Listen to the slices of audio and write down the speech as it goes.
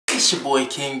It's your boy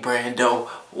Kvngbrando.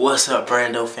 What's up,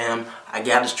 Brando fam? I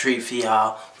got a treat for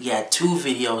y'all. We got 2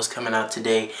 videos coming out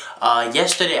today.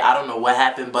 Yesterday, I don't know what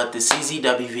happened, but the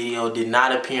CZW video did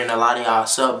not appear in a lot of y'all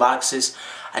sub boxes.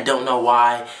 I don't know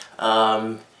why.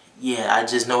 Yeah, I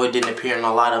just know it didn't appear in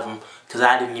a lot of them because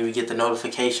I didn't even get the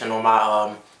notification on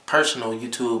my personal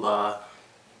YouTube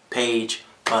page.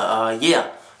 But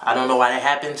yeah, I don't know why that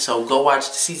happened. So go watch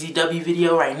the CZW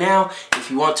video right now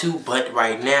if you want to. But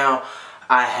right now,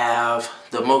 I have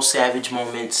the most savage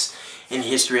moments in the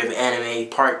history of anime,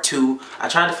 part 2. I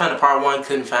tried to find a part 1,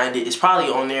 couldn't find it. It's probably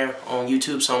on there on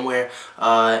YouTube somewhere.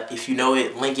 If you know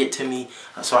it, link it to me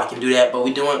so I can do that. But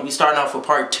we starting off with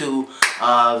part 2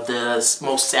 of the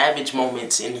most savage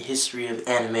moments in the history of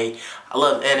anime. I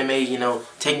love anime, you know,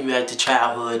 taking me back to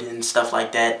childhood and stuff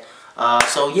like that.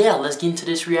 So yeah, let's get into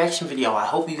this reaction video. I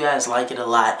hope you guys like it a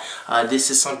lot.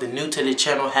 This is something new to the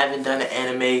channel. Haven't done an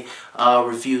anime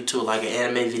review to like an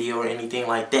anime video or anything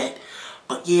like that.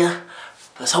 But yeah,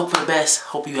 let's hope for the best.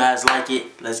 Hope you guys like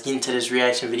it. Let's get into this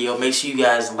reaction video. Make sure you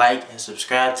guys like and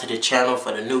subscribe to the channel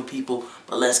for the new people.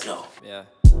 But let's go. Yeah.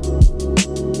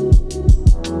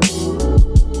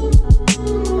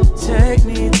 Take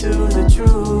me to the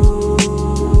truth.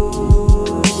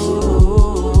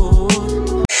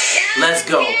 Let's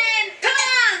go.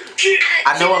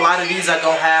 I know a lot of these are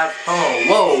gonna have. Oh,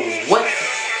 whoa!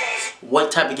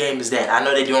 What type of game is that? I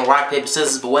know they're doing rock paper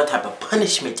scissors, but what type of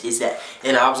punishment is that?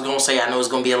 And I was gonna say I know it's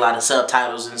gonna be a lot of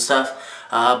subtitles and stuff.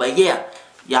 But yeah,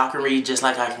 y'all can read just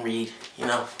like I can read. You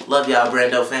know, love y'all,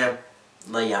 Brando fam.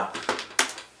 Love y'all.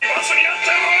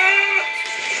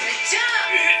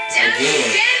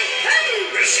 Again,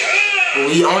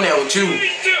 we on that with you.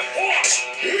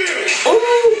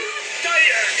 Ooh.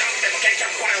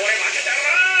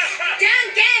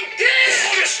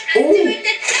 Ooh.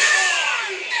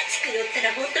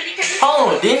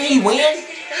 Hold on, didn't he win?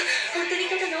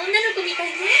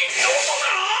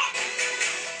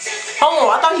 Hold on,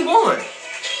 I thought he won.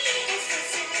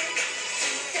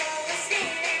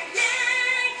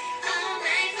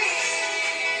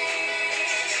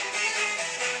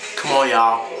 Come on,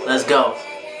 y'all. Let's go.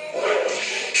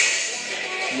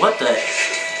 What the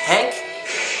heck?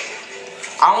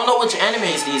 I don't know which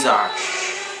animes these are.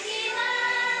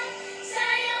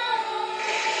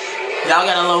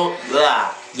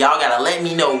 Y'all gotta let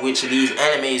me know which of these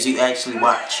animes you actually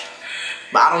watch.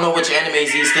 But I don't know which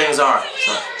animes these things are.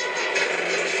 So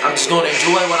I'm just gonna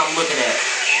enjoy what I'm looking at.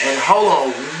 And hold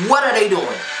on, what are they doing?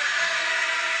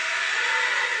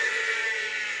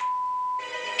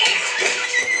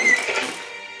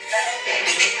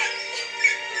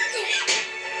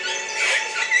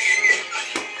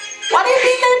 Why they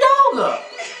beat that dog up?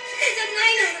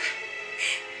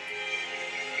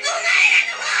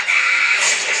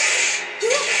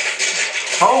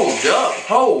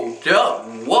 Hold up,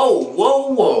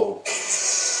 whoa.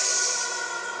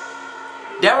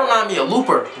 That remind me of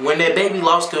Looper, when that baby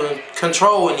lost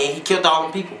control and then he killed all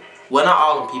them people. Well, not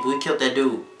all them people, he killed that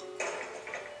dude.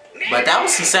 But that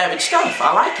was some savage stuff,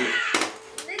 I like it.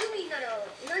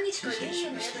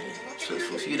 So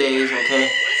for a few days,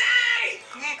 okay.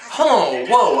 Hold on,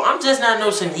 whoa, I'm just not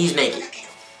noticing he's naked.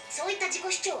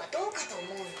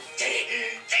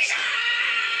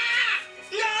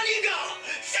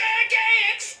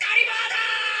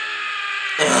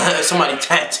 Somebody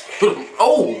tattooed him.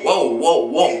 Oh, whoa.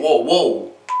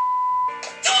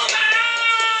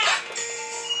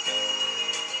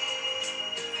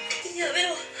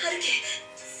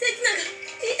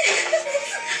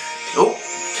 Oh,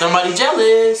 somebody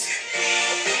jealous.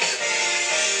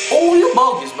 Oh, you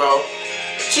bogus, bro.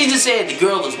 She just said the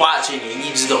girl is watching and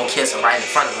you just gonna kiss her right in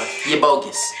front of her. You're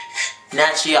bogus.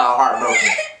 Now she all heartbroken.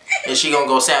 And she gonna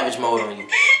go savage mode on you.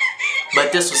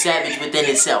 But this was savage within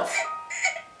itself.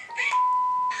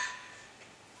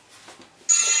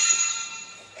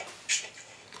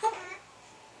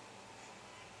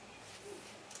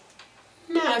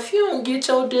 Now, if you don't get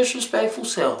your disrespectful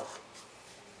self,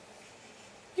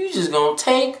 you just gonna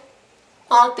take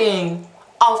my thing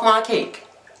off my cake.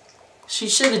 She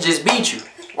should have just beat you.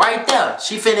 Right there.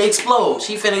 She finna explode.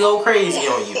 She finna go crazy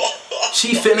on you.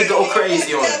 She finna go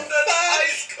crazy on you.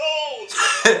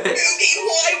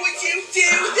 Why would you do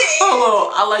this?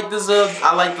 Hold on, I like this.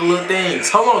 I like the little things.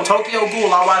 Hold on, Tokyo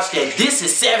Ghoul. I watched that. This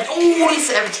is savage. Ooh, this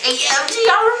savage. AFG.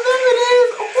 I remember this.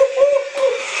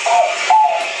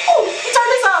 Turn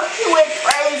this up. He went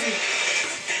crazy.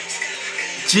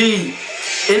 Gee,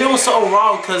 and it was so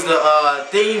raw because the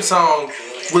theme song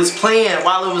was playing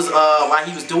while it was while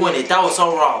he was doing it. That was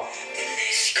so raw.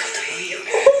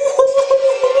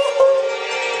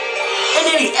 And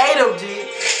then he ate him, G.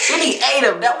 And he ate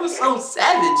him. That was so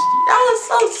savage. That was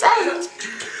so savage.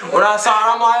 When I saw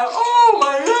it, I'm like, oh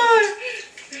my god.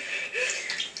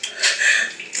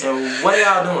 And what are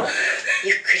y'all doing?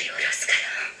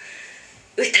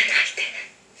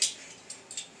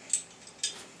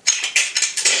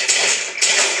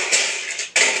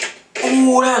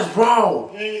 Ooh, that's raw.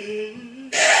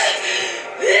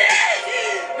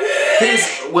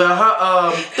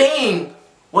 Her thing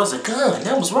was a gun.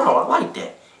 That was raw. I like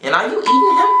that. And are you eating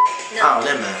him? Oh,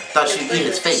 never mind. Thought she was eating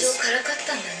his face.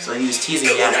 So he was teasing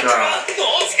me after all.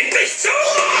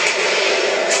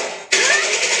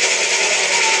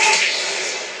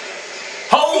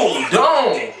 Hold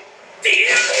on. And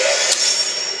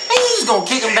you just gonna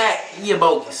kick him back? You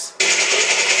bogus.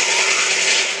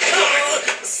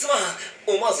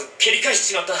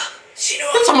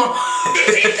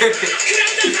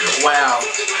 Wow.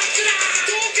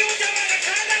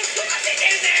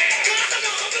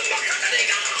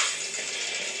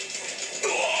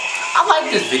 I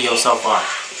like this video so far.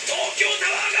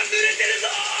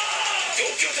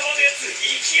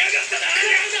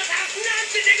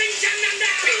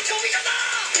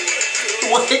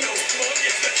 What? Gee,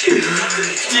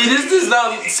 this does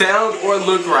not sound or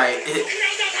look right.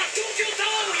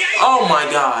 Oh my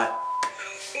god.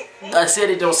 I said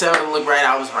it don't sound or look right,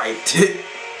 I was right.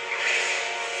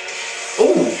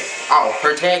 Ooh. Oh,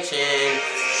 protection.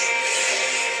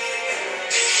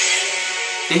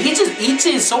 Did he just eat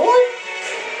his sword?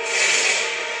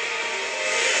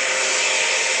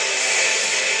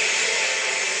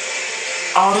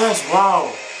 Oh, that's raw.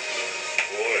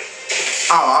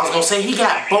 Oh, I was gonna say he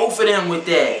got both of them with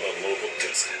that.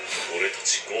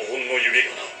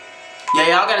 Yeah,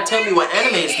 y'all gotta tell me what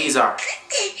animes these are.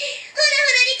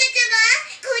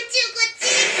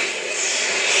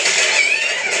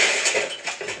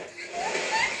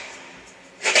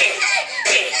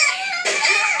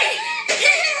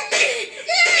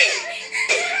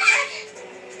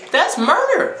 That's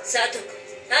murder.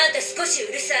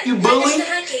 You bully?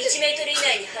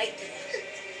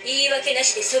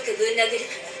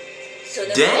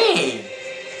 Dang.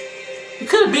 You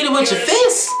could have beat it with your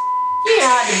fist. You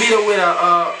had to beat it with a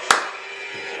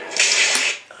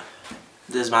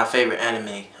This is my favorite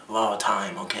anime of all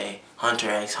time, okay? Hunter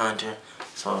x Hunter.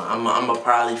 So I'ma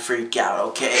probably freak out,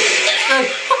 okay?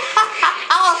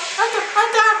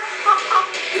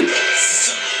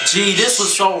 Gee, this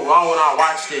was so raw when I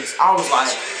watched this. I was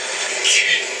like,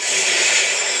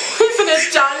 we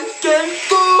finna giant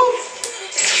Kenku.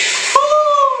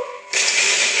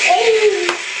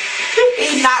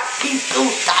 He knocked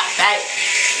through that.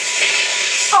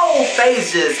 Whole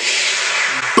face just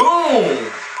boom.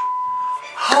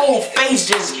 Whole face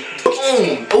just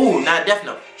boom. Ooh, not Death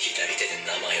Note.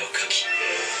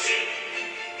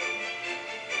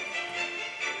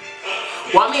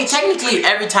 Well, I mean, technically,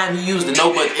 every time he used the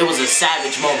notebook, it was a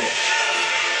savage moment.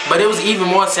 But it was even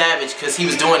more savage because he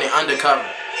was doing it undercover.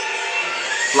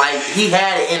 Like, he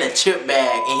had it in a chip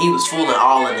bag and he was fooling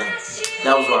all of them.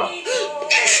 That was wrong.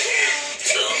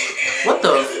 What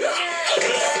the?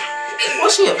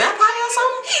 Was she a vampire or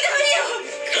something?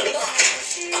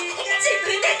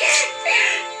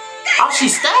 Oh,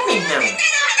 she's stabbing him.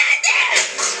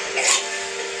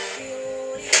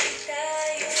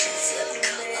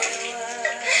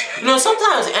 You know,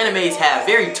 sometimes animes have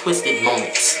very twisted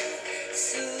moments.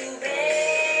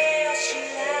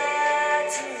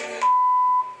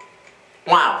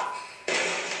 Wow.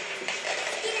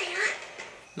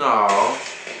 No.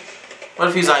 What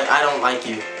if he's like, I don't like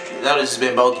you? That would have just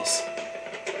been bogus.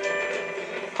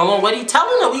 Hold on, what are you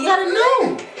telling her? We gotta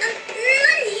know.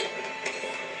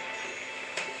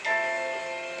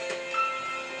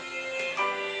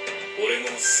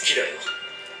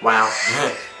 Wow.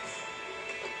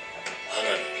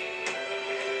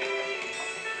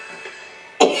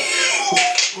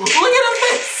 Look at her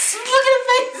face! Look at her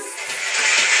face!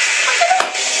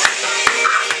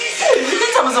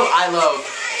 He's talking about I love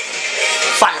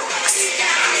fireworks.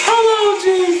 Hello, G.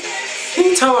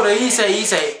 He told her, he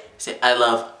said, I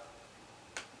love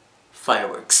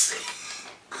fireworks.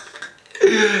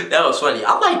 That was funny.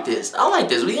 I like this. I like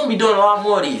this. We're gonna be doing a lot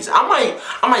more of these. I might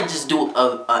just do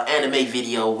a anime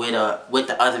video with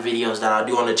the other videos that I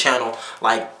do on the channel,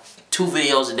 like 2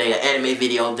 videos a day, an anime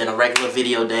video, then a regular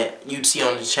video that you'd see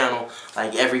on the channel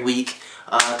like every week.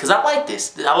 Cause I like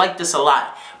this. I like this a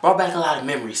lot. brought back a lot of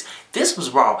memories. This was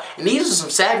raw, and these were some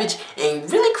savage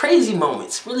and really crazy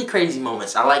moments. Really crazy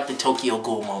moments. I like the Tokyo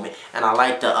Ghoul moment, and I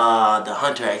like the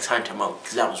Hunter x Hunter moment,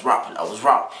 because that was raw. That was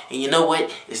raw. And you know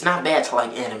what? It's not bad to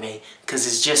like anime, because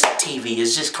it's just TV.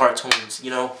 It's just cartoons, you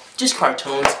know? Just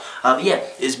cartoons. But yeah,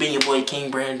 it's been your boy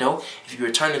Kvngbrando. If you're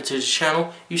returning to this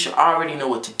channel, you should already know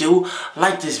what to do.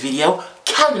 Like this video.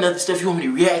 Comment other stuff you want me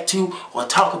to react to or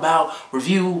talk about,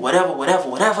 review,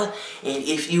 whatever. And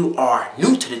if you are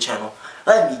new to the channel,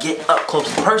 let me get up close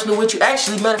and personal with you.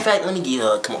 Actually, matter of fact, let me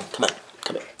get come on.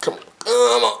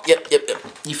 Yep.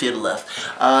 You feel the love.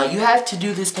 You have to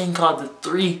do this thing called the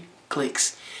 3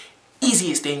 clicks.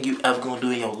 Easiest thing you ever gonna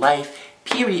do in your life.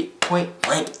 Period. Point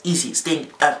blank. Easiest thing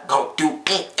you ever gonna do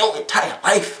in your entire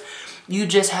life. You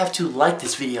just have to like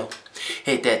this video,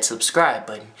 hit that subscribe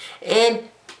button, and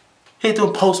hit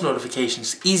them post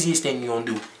notifications. Easiest thing you're gonna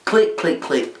do. Click.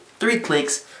 3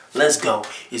 clicks. Let's go.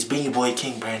 It's been your boy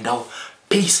Kvngbrando.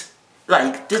 Peace.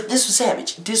 Like, this was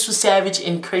savage. This was savage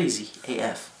and crazy.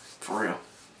 AF. For real.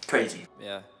 Crazy.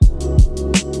 Yeah.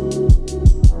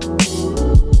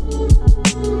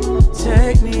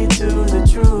 Take me to the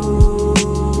truth.